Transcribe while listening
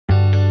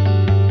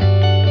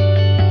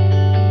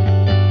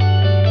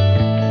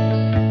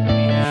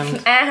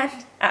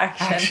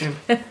Action.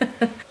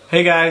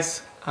 Hey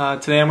guys,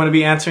 today I'm going to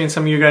be answering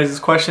some of your guys'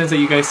 questions that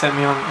you guys sent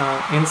me on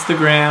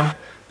Instagram.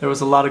 There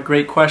was a lot of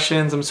great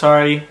questions. I'm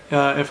sorry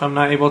if I'm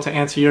not able to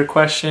answer your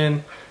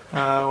question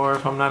or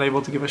if I'm not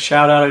able to give a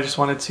shout out. I just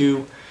wanted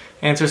to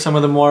answer some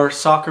of the more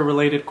soccer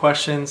related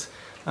questions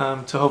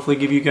to hopefully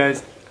give you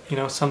guys,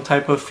 some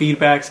type of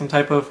feedback, some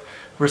type of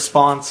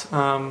response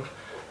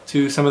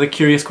to some of the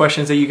curious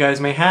questions that you guys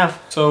may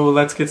have. So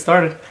let's get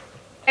started.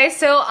 Okay,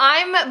 so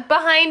I'm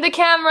behind the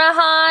camera.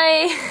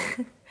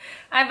 Hi.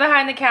 I'm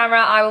behind the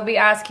camera. I will be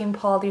asking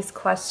Paul these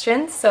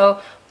questions. So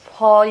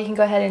Paul, you can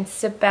go ahead and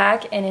sit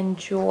back and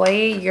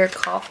enjoy your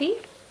coffee.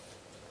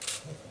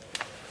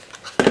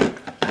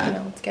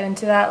 Let's get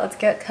into that. Let's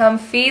get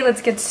comfy.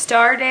 Let's get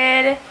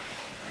started.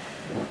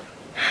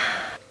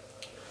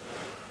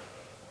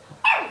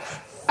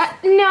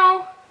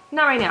 No,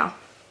 not right now.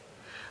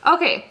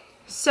 Okay,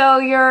 so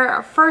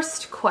your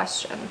first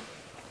question.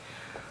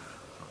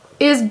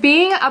 Is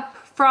being up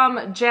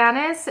from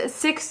Janice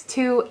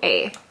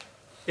 62A.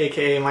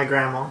 AKA my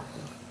grandma.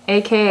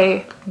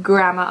 AKA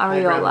Grandma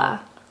Ariola.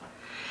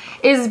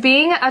 Is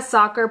being a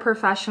soccer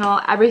professional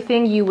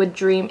everything you would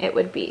dream it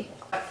would be?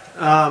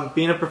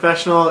 Being a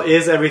professional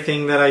is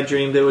everything that I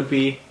dreamed it would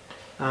be.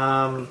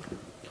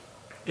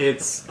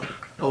 It's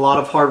a lot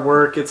of hard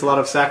work, it's a lot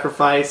of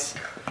sacrifice,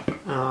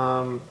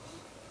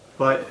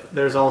 but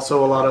there's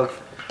also a lot of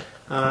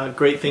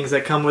great things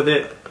that come with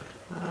it.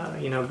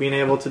 Being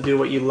able to do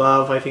what you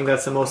love, I think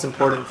that's the most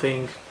important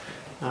thing.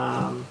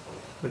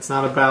 It's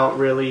not about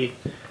really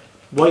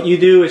what you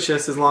do, it's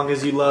just as long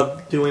as you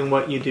love doing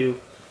what you do.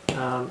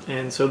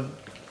 And so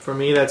for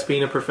me, that's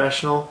being a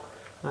professional.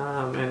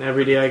 And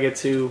every day I get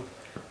to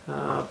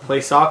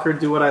play soccer,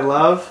 do what I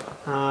love,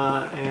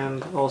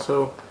 and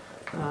also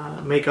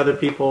make other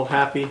people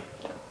happy.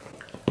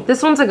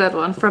 This one's a good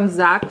one from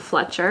Zach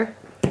Fletcher.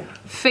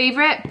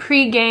 Favorite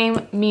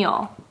pre-game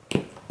meal?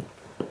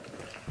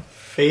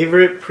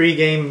 Favorite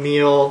pre-game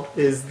meal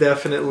is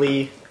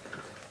definitely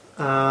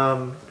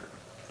some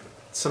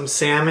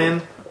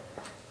salmon,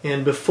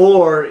 and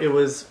before it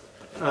was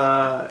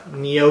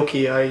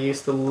gnocchi. I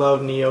used to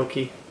love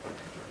gnocchi.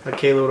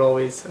 Kayla would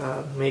always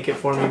make it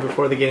for me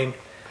before the game.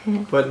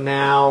 But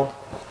now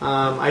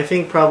I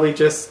think probably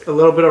just a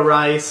little bit of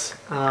rice,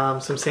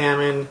 some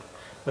salmon,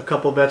 a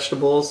couple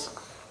vegetables,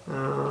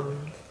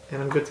 and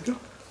I'm good to go.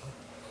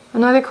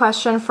 Another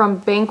question from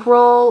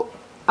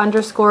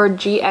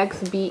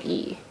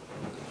bankroll_GXBE.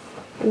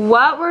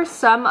 What were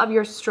some of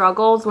your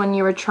struggles when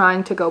you were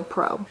trying to go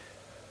pro?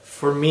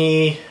 For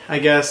me, I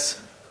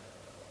guess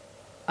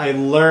I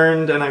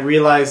learned and I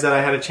realized that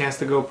I had a chance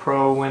to go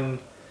pro when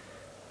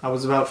I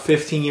was about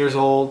 15 years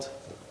old,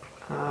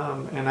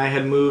 and I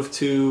had moved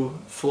to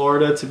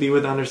Florida to be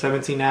with the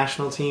under-17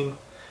 national team.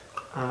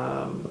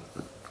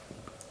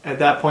 At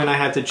that point I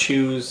had to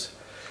choose,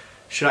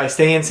 should I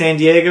stay in San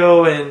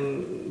Diego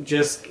and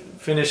just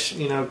finish,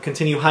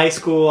 continue high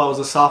school? I was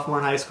a sophomore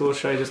in high school.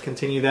 Should I just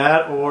continue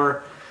that,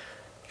 or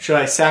should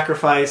I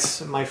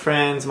sacrifice my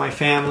friends, my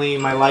family,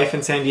 my life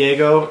in San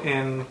Diego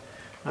and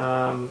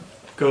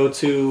go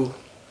to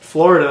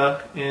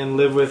Florida and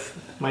live with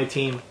my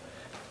team?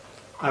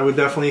 I would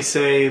definitely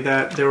say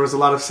that there was a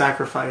lot of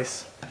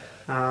sacrifice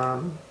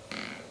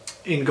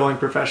in going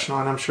professional,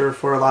 and I'm sure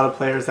for a lot of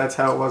players that's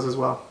how it was as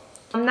well.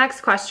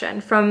 Next question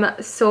from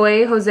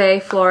Soy Jose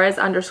Flores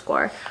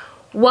 _.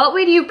 What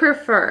would you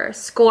prefer,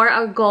 score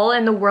a goal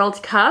in the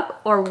World Cup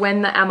or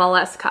win the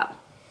MLS Cup?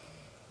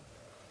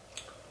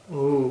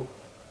 Ooh,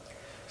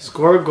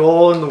 score a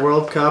goal in the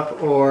World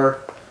Cup or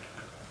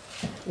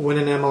win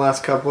an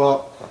MLS Cup.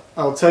 Well,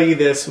 I'll tell you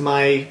this,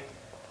 my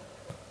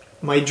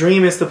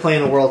dream is to play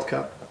in a World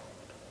Cup.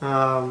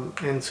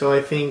 And so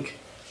I think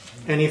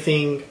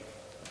anything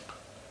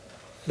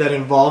that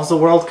involves the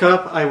World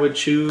Cup, I would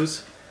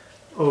choose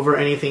over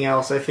anything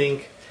else. I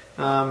think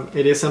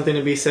it is something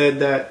to be said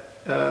that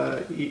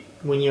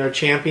when you're a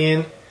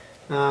champion,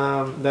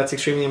 that's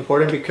extremely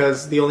important,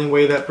 because the only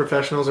way that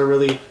professionals are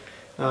really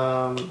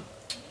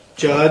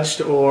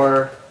judged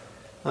or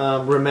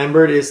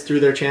remembered is through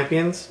their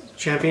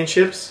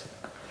championships.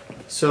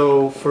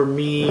 So for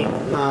me,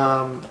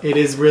 it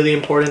is really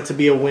important to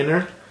be a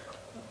winner,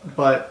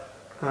 but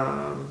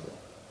I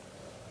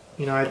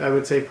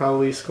would say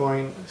probably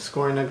scoring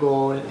a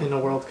goal in a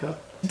World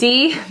Cup.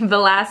 D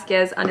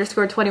Velasquez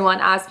 _21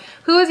 asks,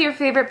 who is your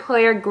favorite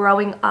player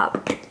growing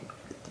up?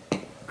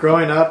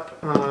 Growing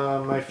up,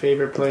 my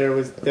favorite player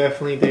was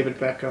definitely David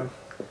Beckham.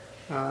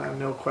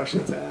 No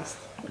questions asked.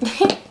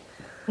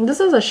 This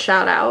is a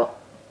shout out.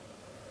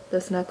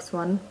 This next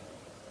one.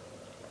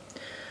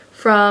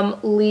 From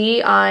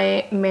Lee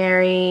I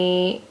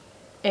Mary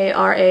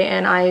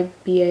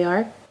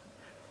ARANIBAR.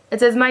 It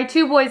says, my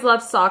two boys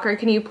love soccer.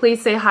 Can you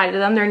please say hi to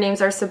them? Their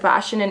names are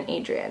Sebastian and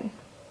Adrian.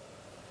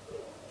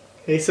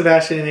 Hey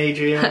Sebastian and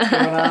Adrian, what's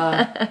going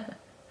on?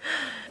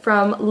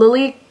 From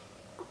Lily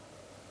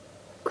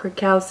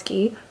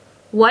Krakowski.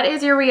 What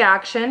is your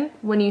reaction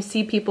when you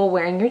see people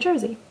wearing your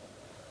jersey?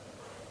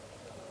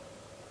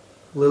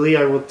 Lily,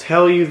 I will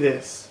tell you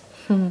this.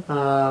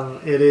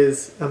 It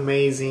is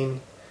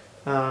amazing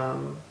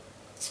Um,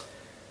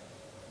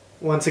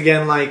 once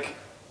again, like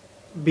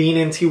being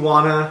in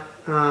Tijuana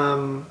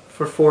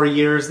for 4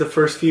 years, the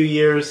first few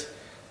years,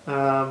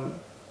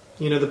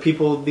 you know,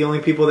 the only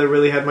people that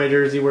really had my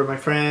jersey were my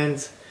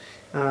friends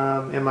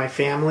and my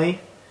family.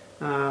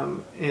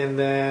 And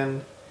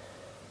then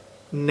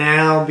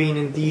now being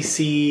in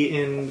DC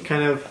and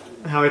kind of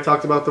how I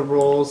talked about the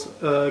roles,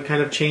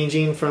 kind of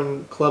changing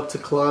from club to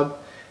club.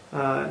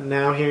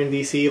 Now here in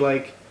DC,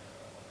 like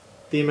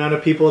the amount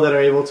of people that are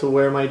able to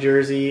wear my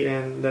jersey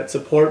and that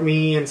support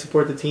me and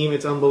support the team,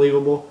 it's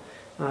unbelievable.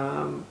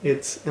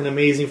 It's an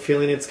amazing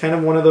feeling. It's kind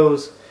of one of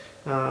those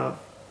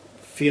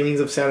feelings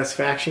of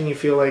satisfaction. You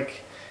feel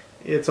like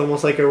it's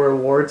almost like a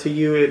reward to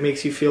you. It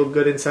makes you feel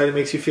good inside. It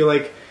makes you feel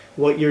like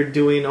what you're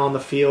doing on the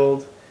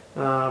field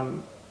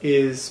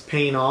is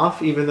paying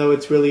off, even though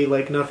it's really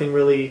like nothing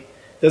really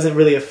doesn't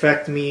really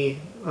affect me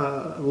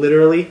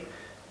literally.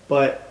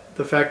 But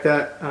the fact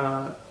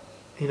that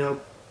you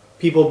know,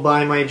 people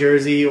buy my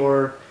jersey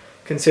or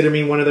consider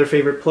me one of their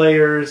favorite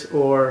players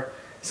or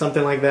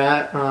something like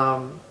that,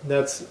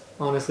 that's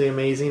honestly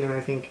amazing, and I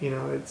think, you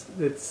know,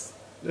 it's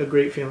a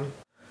great feeling.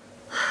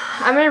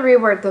 I'm going to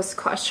reword this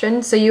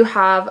question. So you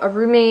have a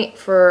roommate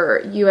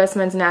for U.S.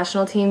 men's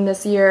national team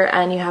this year,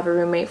 and you have a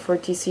roommate for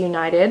DC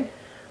United.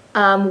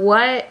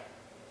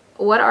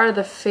 What are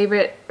the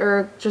favorite,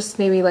 or just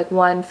maybe like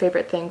one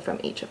favorite thing from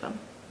each of them?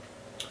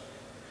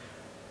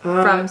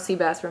 From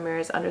Seabass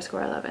Ramirez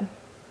 _11.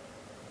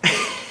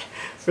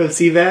 From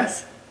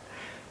Seabass?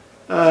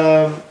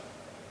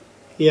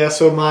 Yeah,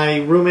 so my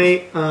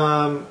roommate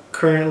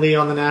currently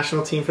on the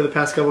national team for the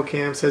past couple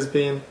camps has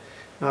been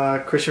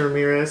Christian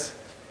Ramirez,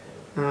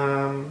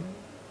 who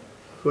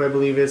I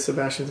believe is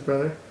Sebastian's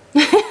brother.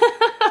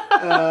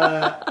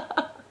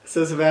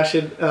 So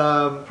Sebastian,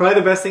 probably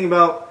the best thing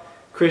about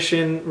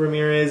Christian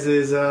Ramirez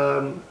is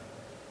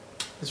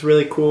it's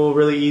really cool,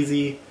 really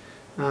easy.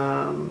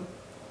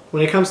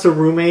 When it comes to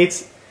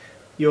roommates,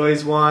 you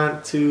always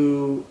want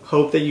to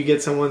hope that you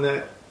get someone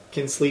that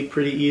can sleep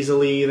pretty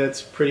easily,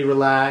 that's pretty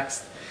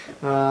relaxed,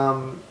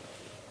 and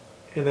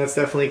that's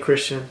definitely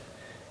Christian.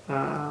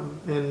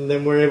 And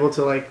then we're able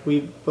to, like,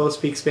 we both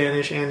speak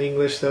Spanish and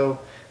English, so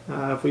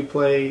if we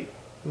play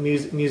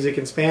music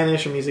in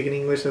Spanish or music in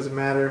English, doesn't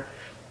matter.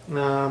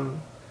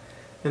 And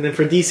then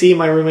for DC,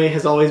 my roommate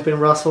has always been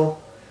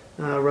Russell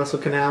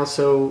Canal.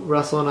 So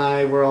Russell and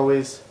I were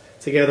always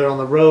together on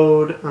the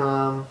road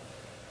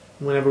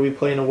whenever we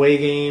play an away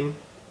game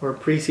or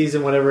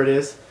preseason, whatever it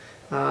is.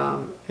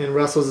 And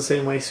Russell's the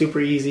same way,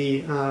 super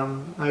easy.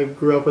 I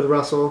grew up with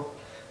Russell,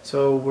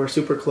 so we're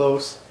super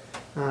close.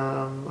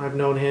 I've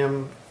known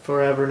him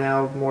forever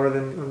now, more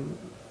than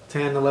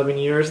 10, 11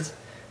 years.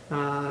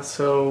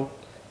 So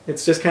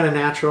it's just kind of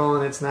natural,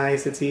 and it's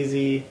nice, it's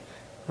easy.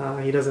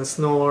 He doesn't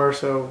snore,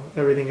 so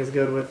everything is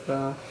good with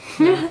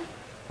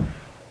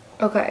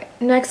Okay,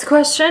 next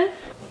question.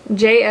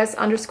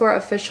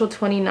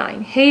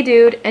 JS_official29. Hey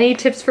dude, any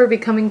tips for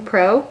becoming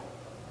pro?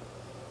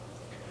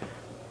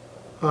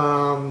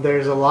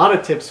 There's a lot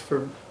of tips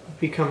for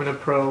becoming a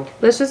pro.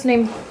 Let's just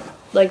name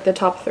like the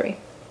top 3.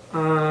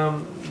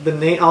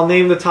 I'll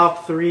name the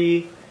top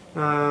 3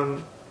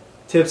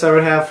 tips I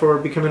would have for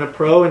becoming a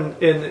pro,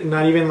 and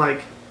not even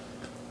like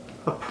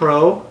a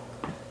pro,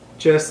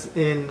 just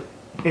in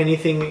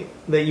anything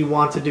that you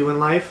want to do in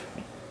life.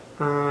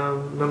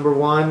 Number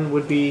 1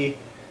 would be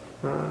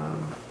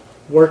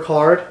work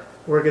hard,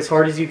 work as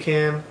hard as you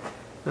can.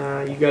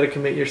 You got to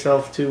commit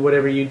yourself to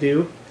whatever you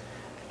do.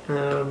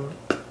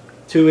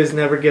 2 is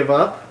never give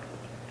up,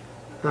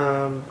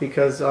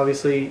 because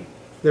obviously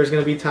there's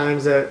going to be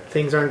times that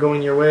things aren't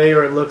going your way,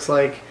 or it looks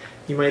like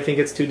you might think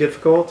it's too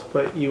difficult,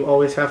 but you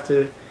always have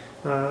to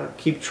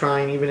keep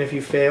trying even if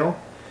you fail.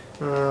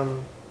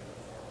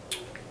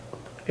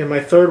 And my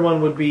 3rd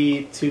one would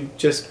be to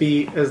just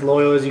be as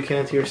loyal as you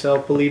can to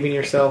yourself, believe in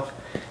yourself,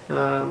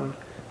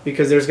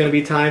 because there's going to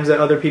be times that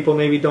other people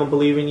maybe don't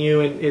believe in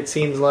you, and it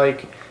seems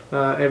like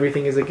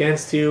everything is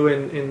against you,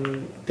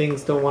 and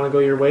things don't want to go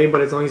your way.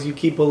 But as long as you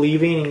keep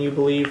believing and you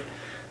believe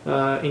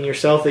in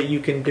yourself that you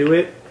can do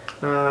it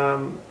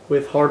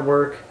with hard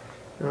work,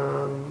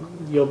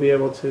 you'll be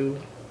able to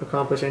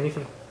accomplish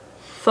anything.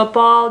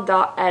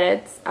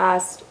 Football.edits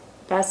asked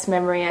best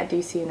memory at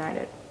DC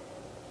United.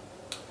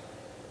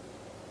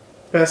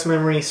 Best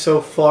memory so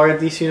far at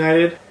DC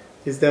United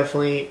is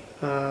definitely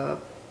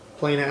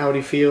playing at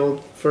Audi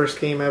Field,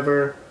 first game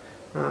ever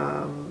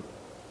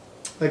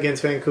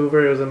against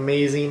Vancouver. It was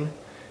amazing.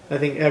 I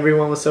think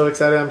everyone was so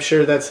excited. I'm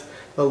sure that's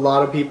a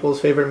lot of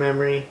people's favorite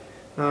memory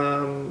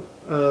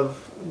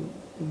of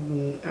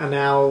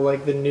now,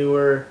 like the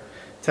newer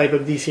type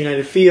of DC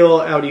United feel,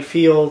 Audi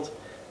Field.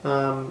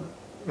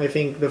 I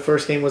think the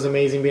first game was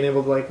amazing, being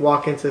able to like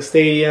walk into the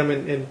stadium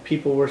and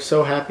people were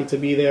so happy to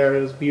be there.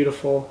 It was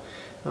beautiful.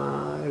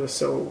 It was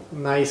so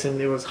nice, and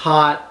it was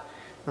hot.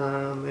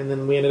 And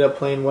then we ended up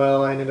playing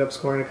well. I ended up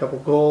scoring a couple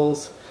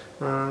goals.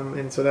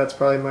 And so that's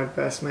probably my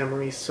best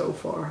memory so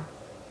far.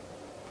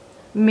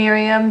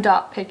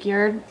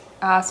 Miriam.Pickyard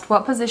asked,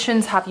 what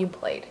positions have you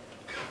played?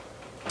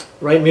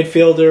 Right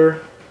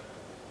midfielder,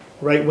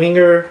 right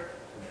winger,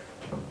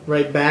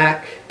 right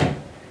back,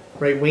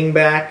 right wing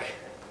back,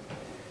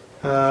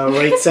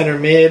 right center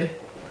mid.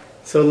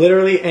 So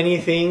literally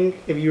anything,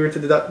 if you were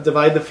to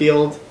divide the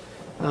field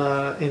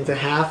into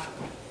half,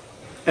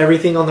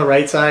 everything on the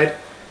right side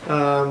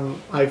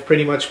I've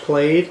pretty much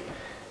played,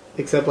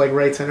 except like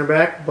right center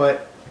back,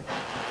 but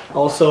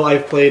also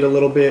I've played a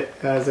little bit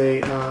as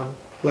a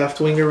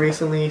left winger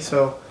recently,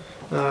 so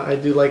I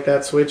do like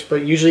that switch,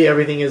 but usually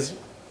everything is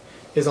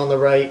on the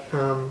right.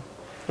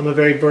 I'm a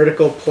very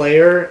vertical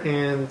player,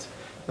 and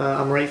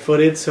I'm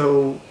right-footed,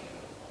 so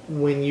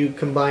when you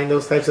combine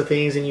those types of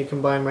things and you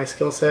combine my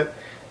skill set,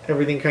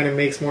 everything kind of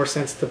makes more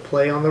sense to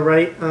play on the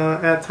right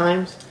at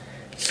times.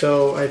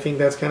 So I think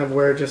that's kind of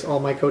where just all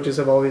my coaches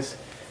have always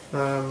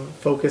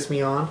focused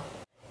me on.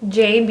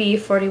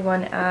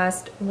 JB41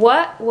 asked,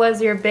 what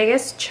was your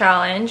biggest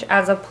challenge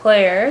as a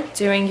player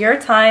during your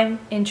time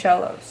in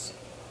Cholos?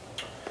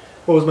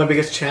 What was my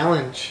biggest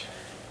challenge?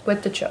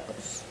 With the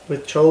Cholos.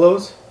 With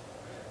Cholos?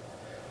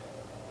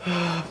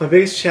 My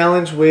biggest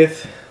challenge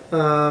with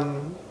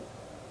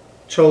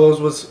Cholos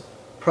was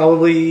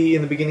probably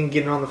in the beginning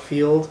getting on the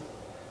field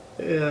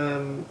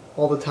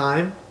all the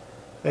time.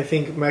 I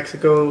think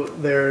Mexico,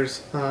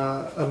 there's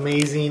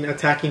amazing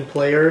attacking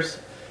players,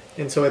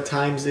 and so at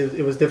times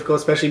it was difficult,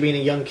 especially being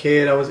a young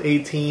kid. I was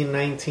 18,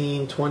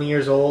 19, 20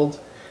 years old,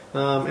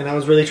 and I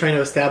was really trying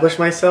to establish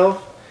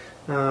myself.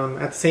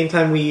 At the same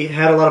time, we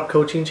had a lot of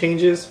coaching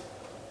changes.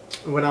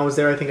 When I was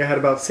there, I think I had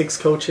about 6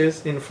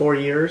 coaches in 4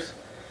 years.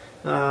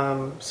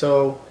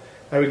 So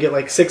I would get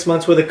like 6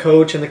 months with a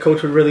coach, and the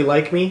coach would really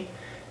like me,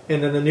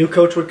 and then the new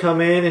coach would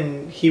come in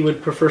and he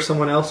would prefer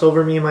someone else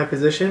over me in my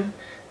position,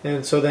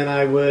 and so then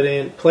I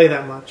wouldn't play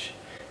that much.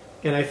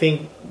 And I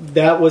think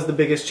that was the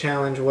biggest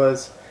challenge,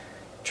 was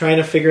trying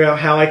to figure out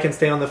how I can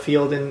stay on the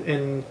field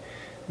and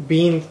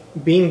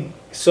being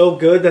so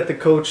good that the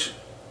coach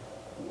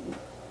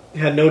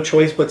had no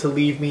choice but to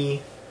leave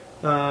me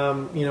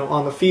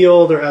on the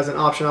field or as an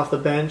option off the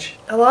bench.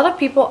 A lot of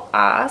people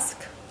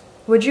ask,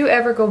 would you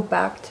ever go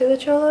back to the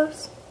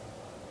Cholos?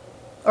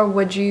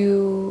 Or do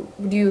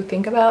you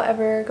think about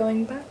ever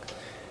going back?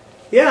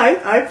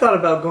 Yeah, I've thought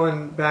about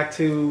going back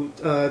to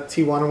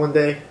Tijuana one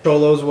day.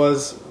 Cholos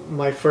was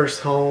my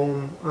first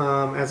home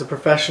as a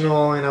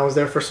professional, and I was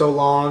there for so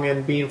long,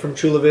 and being from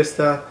Chula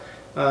Vista,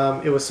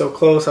 it was so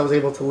close. I was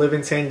able to live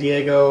in San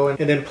Diego, and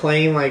then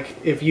playing, like,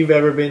 if you've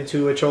ever been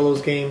to a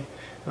Cholos game,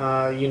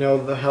 you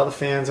know how the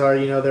fans are.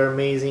 You know, they're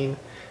amazing,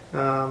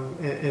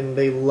 and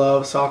they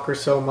love soccer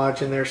so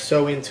much, and they're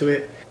so into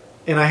it.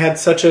 And I had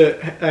such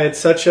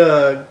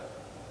a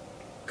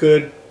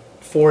good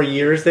 4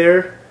 years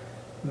there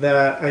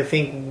that I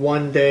think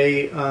one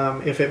day,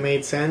 if it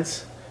made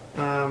sense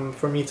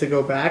for me to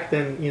go back,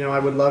 then I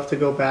would love to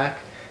go back.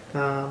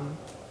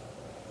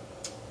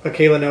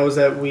 Kayla knows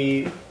that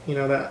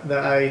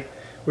that I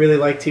really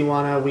like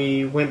Tijuana.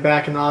 We went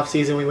back in the off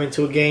season. We went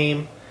to a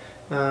game.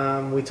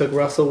 We took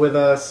Russell with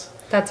us.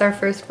 That's our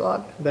first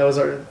vlog. That was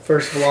our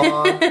first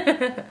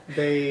vlog.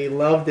 They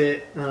loved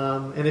it,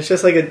 and it's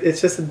just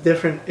a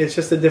different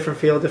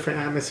feel, different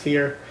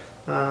atmosphere.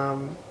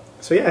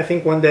 So yeah, I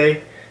think one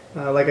day,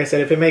 like I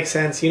said, if it makes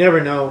sense, you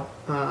never know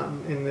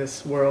in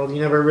this world. You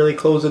never really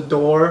close a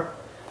door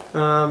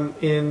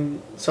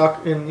in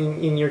soccer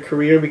in your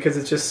career, because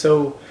it's just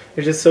so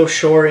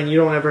short, and you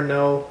don't ever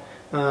know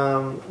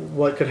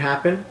what could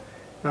happen.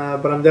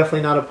 But I'm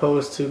definitely not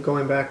opposed to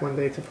going back one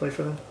day to play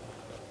for them.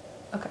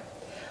 Okay.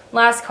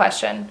 Last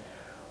question.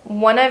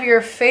 One of your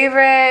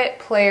favorite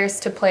players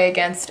to play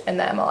against in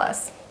the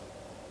MLS?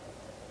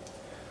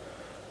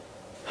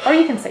 Or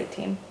you can say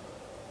team.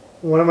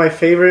 One of my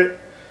favorite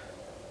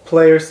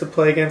players to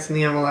play against in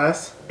the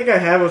MLS? I think I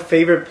have a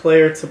favorite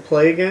player to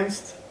play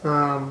against.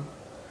 I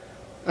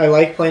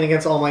like playing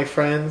against all my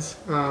friends,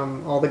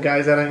 all the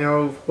guys that I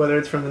know, whether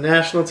it's from the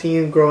national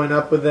team, growing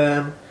up with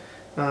them,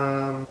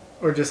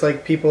 or just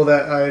like people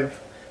that I've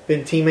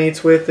been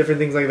teammates with, different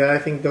things like that. I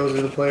think those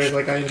are the players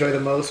like I enjoy the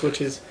most,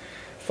 which is,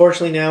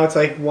 fortunately now it's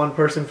like one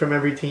person from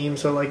every team,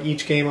 so like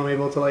each game I'm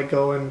able to like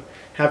go and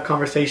have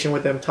conversation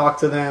with them, talk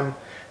to them.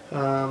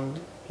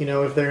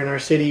 If they're in our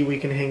city, we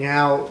can hang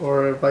out,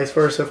 or vice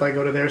versa. If I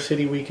go to their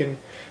city, we can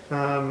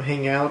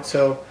hang out.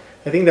 So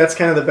I think that's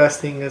kind of the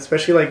best thing,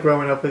 especially like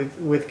growing up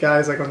with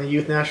guys like on the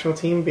youth national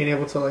team, being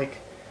able to like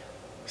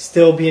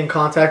still be in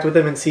contact with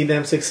them and see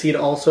them succeed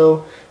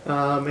also,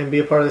 and be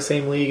a part of the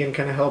same league and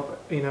kind of help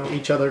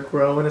each other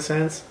grow in a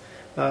sense.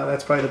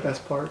 That's probably the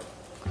best part.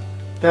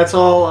 That's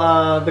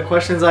all the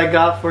questions I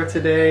got for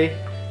today.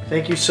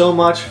 Thank you so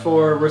much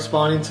for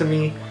responding to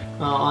me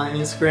on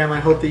Instagram. I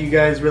hope that you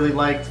guys really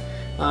liked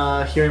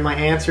hearing my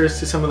answers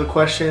to some of the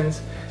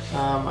questions.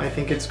 I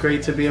think it's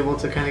great to be able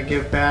to kind of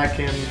give back,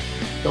 and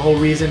the whole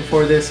reason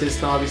for this is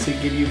to obviously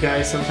give you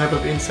guys some type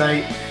of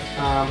insight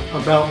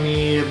about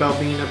me, about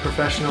being a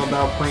professional,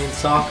 about playing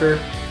soccer.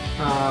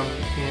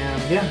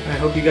 And yeah, I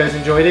hope you guys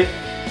enjoyed it,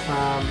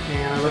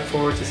 and I look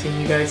forward to seeing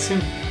you guys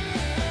soon.